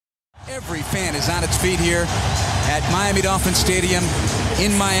Every fan is on its feet here at Miami Dolphin Stadium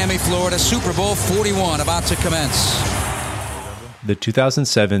in Miami, Florida. Super Bowl 41 about to commence. The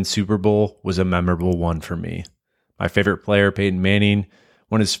 2007 Super Bowl was a memorable one for me. My favorite player, Peyton Manning,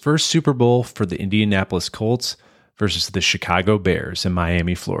 won his first Super Bowl for the Indianapolis Colts versus the Chicago Bears in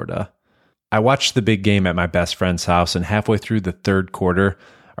Miami, Florida. I watched the big game at my best friend's house, and halfway through the third quarter,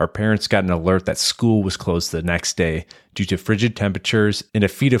 our parents got an alert that school was closed the next day due to frigid temperatures and a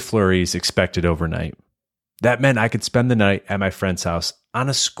feet of flurries expected overnight. That meant I could spend the night at my friend's house on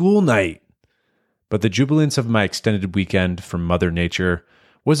a school night. But the jubilance of my extended weekend from Mother Nature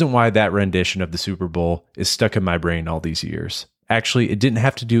wasn't why that rendition of the Super Bowl is stuck in my brain all these years. Actually, it didn't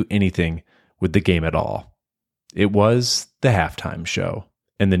have to do anything with the game at all. It was the halftime show,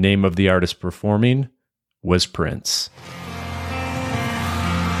 and the name of the artist performing was Prince.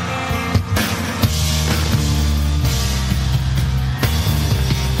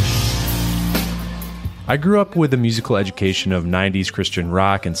 I grew up with a musical education of 90s Christian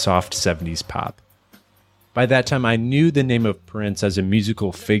rock and soft 70s pop. By that time, I knew the name of Prince as a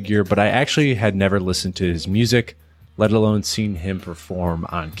musical figure, but I actually had never listened to his music, let alone seen him perform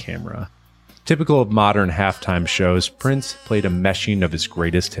on camera. Typical of modern halftime shows, Prince played a meshing of his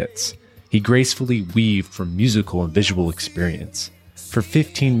greatest hits. He gracefully weaved from musical and visual experience. For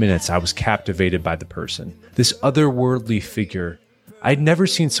 15 minutes, I was captivated by the person, this otherworldly figure. I'd never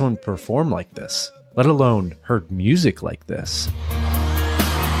seen someone perform like this, let alone heard music like this.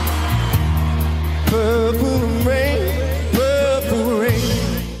 Purple rain, purple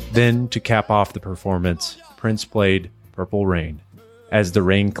rain. Then, to cap off the performance, Prince played Purple Rain as the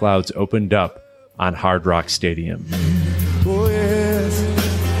rain clouds opened up on Hard Rock Stadium. Oh, yes.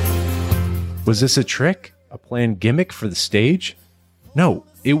 Was this a trick? A planned gimmick for the stage? No,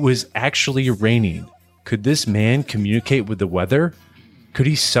 it was actually raining. Could this man communicate with the weather? Could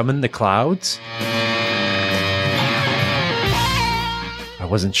he summon the clouds? I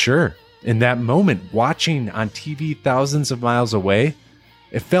wasn't sure. In that moment, watching on TV thousands of miles away,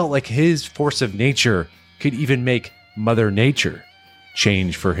 it felt like his force of nature could even make Mother Nature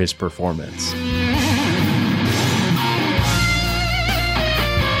change for his performance.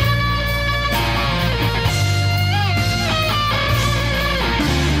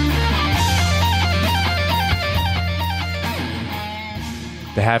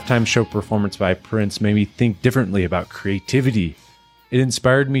 The halftime show performance by Prince made me think differently about creativity. It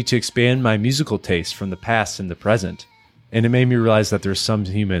inspired me to expand my musical taste from the past and the present, and it made me realize that there's some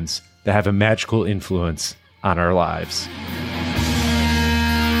humans that have a magical influence on our lives.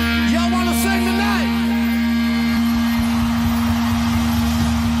 Y'all wanna sing tonight?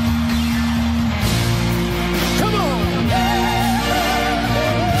 Come on!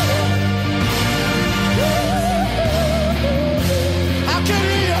 I can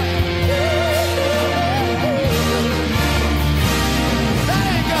hear you!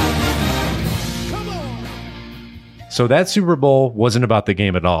 So that Super Bowl wasn't about the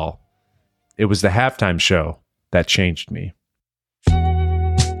game at all. It was the halftime show that changed me.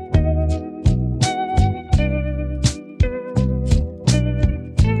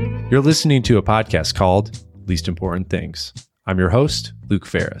 You're listening to a podcast called Least Important Things. I'm your host, Luke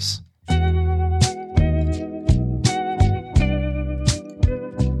Ferris.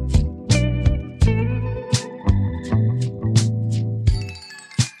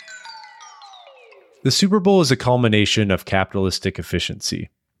 The Super Bowl is a culmination of capitalistic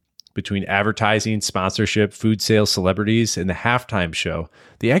efficiency. Between advertising, sponsorship, food sales, celebrities, and the halftime show,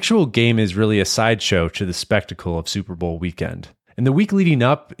 the actual game is really a sideshow to the spectacle of Super Bowl weekend. And the week leading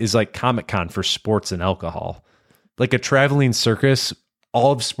up is like Comic-Con for sports and alcohol. Like a traveling circus,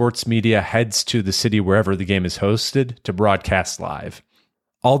 all of sports media heads to the city wherever the game is hosted to broadcast live.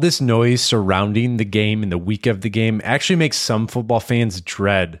 All this noise surrounding the game and the week of the game actually makes some football fans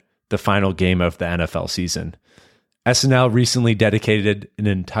dread the final game of the NFL season. SNL recently dedicated an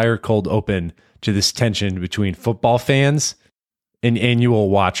entire cold open to this tension between football fans and annual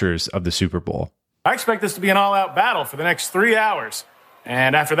watchers of the Super Bowl. I expect this to be an all-out battle for the next 3 hours.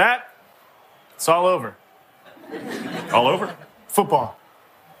 And after that, it's all over. All over? Football.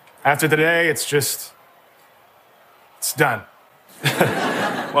 After today, it's done.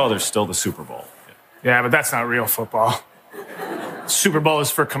 Well, there's still the Super Bowl. Yeah, but that's not real football. Super Bowl is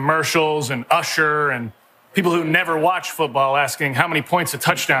for commercials and Usher and people who never watch football asking how many points a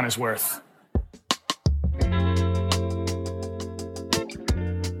touchdown is worth.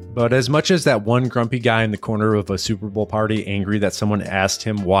 But as much as that one grumpy guy in the corner of a Super Bowl party angry that someone asked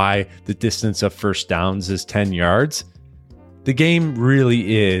him why the distance of first downs is 10 yards, the game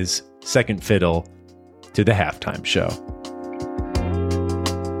really is second fiddle to the halftime show.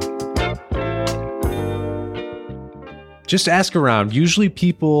 Just ask around. Usually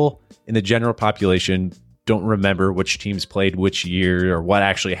people in the general population don't remember which teams played which year or what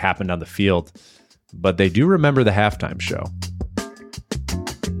actually happened on the field, but they do remember the halftime show.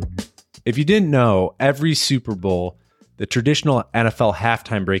 If you didn't know, every Super Bowl, the traditional NFL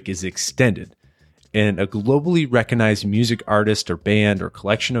halftime break is extended, and a globally recognized music artist or band or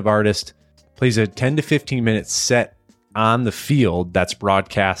collection of artists plays a 10 to 15 minute set on the field that's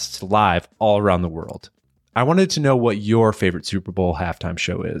broadcast live all around the world. I wanted to know what your favorite Super Bowl halftime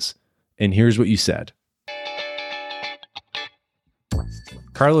show is, and here's what you said.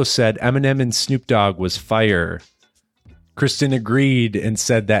 Carlos said Eminem and Snoop Dogg was fire. Kristen agreed and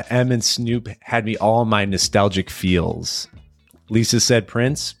said that M and Snoop had me all in my nostalgic feels. Lisa said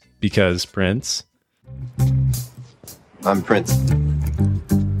Prince, because Prince. I'm Prince.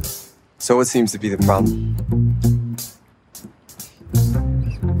 So what seems to be the problem?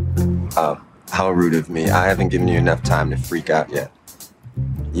 Oh, how rude of me. I haven't given you enough time to freak out yet.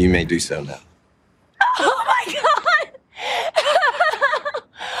 You may do so now. Oh my God!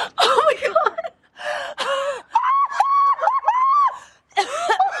 Oh my God!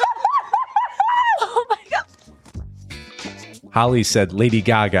 Oh my God! Holly said Lady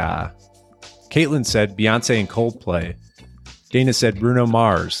Gaga. Caitlin said Beyonce and Coldplay. Dana said Bruno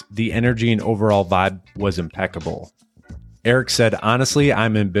Mars. The energy and overall vibe was impeccable. Eric said, honestly,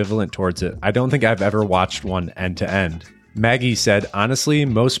 I'm ambivalent towards it. I don't think I've ever watched one end to end. Maggie said, honestly,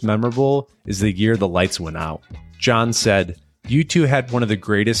 most memorable is the year the lights went out. John said, U2 had one of the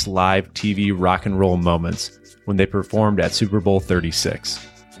greatest live TV rock and roll moments when they performed at Super Bowl 36.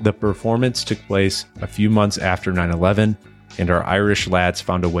 The performance took place a few months after 9/11, and our Irish lads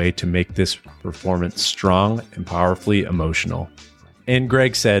found a way to make this performance strong and powerfully emotional. And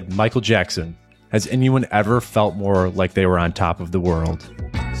Greg said, Michael Jackson. Has anyone ever felt more like they were on top of the world?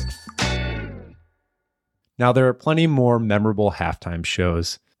 Now, there are plenty more memorable halftime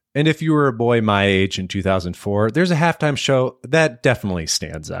shows. And if you were a boy my age in 2004, there's a halftime show that definitely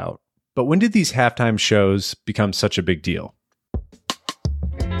stands out. But when did these halftime shows become such a big deal?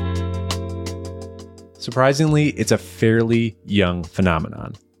 Surprisingly, it's a fairly young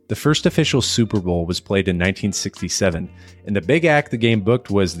phenomenon. The first official Super Bowl was played in 1967, and the big act the game booked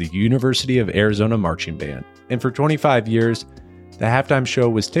was the University of Arizona Marching Band. And for 25 years, the halftime show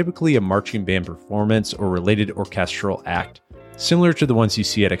was typically a marching band performance or related orchestral act, similar to the ones you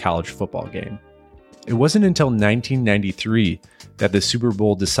see at a college football game. It wasn't until 1993 that the Super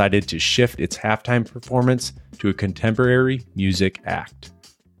Bowl decided to shift its halftime performance to a contemporary music act.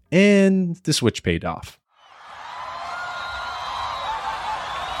 And the switch paid off.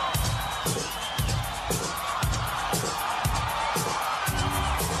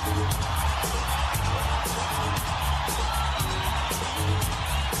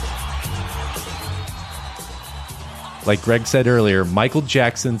 Like Greg said earlier, Michael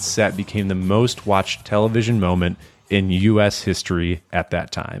Jackson's set became the most watched television moment in U.S. history at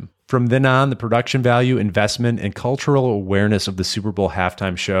that time. From then on, the production value, investment, and cultural awareness of the Super Bowl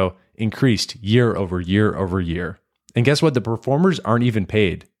halftime show increased year over year over year. And guess what? The performers aren't even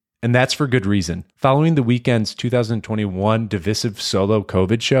paid. And that's for good reason. Following the Weeknd's 2021 divisive solo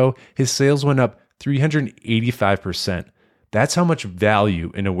COVID show, his sales went up 385%. That's how much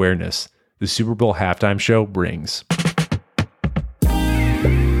value and awareness the Super Bowl halftime show brings.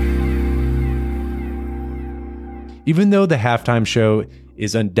 Even though the halftime show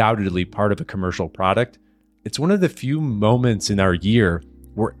is undoubtedly part of a commercial product, it's one of the few moments in our year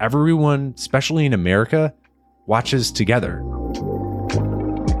where everyone, especially in America, watches together.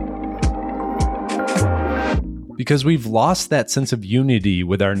 Because we've lost that sense of unity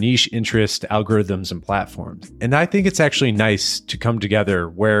with our niche interest, algorithms, and platforms. And I think it's actually nice to come together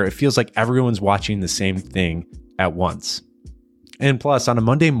where it feels like everyone's watching the same thing at once. And plus, on a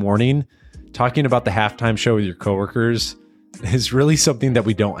Monday morning, talking about the halftime show with your coworkers is really something that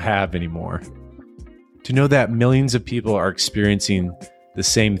we don't have anymore. To know that millions of people are experiencing the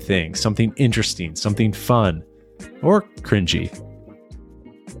same thing, something interesting, something fun, or cringy.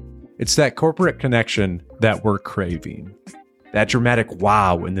 It's that corporate connection that we're craving. That dramatic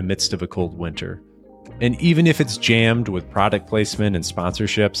wow in the midst of a cold winter. And even if it's jammed with product placement and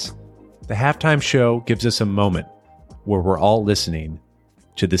sponsorships, the halftime show gives us a moment where we're all listening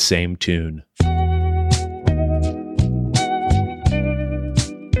to the same tune.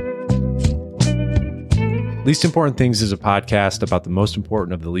 Least Important Things is a podcast about the most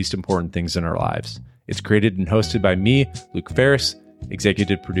important of the least important things in our lives. It's created and hosted by me, Luke Ferris,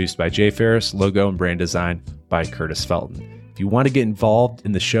 executive produced by Jay Ferris, logo and brand design by Curtis Felton. If you want to get involved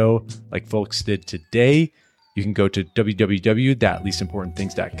in the show like folks did today, you can go to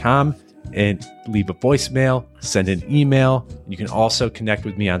www.leastimportantthings.com and leave a voicemail, send an email. You can also connect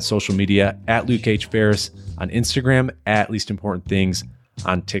with me on social media at Luke H. Ferris, on Instagram at Least Important Things,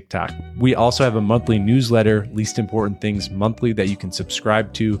 on TikTok. We also have a monthly newsletter, Least Important Things Monthly, that you can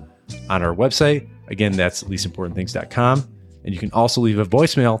subscribe to on our website. Again, that's leastimportantthings.com. And you can also leave a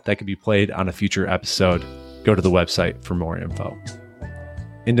voicemail that could be played on a future episode. Go to the website for more info.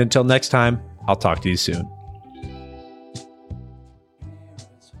 And until next time, I'll talk to you soon.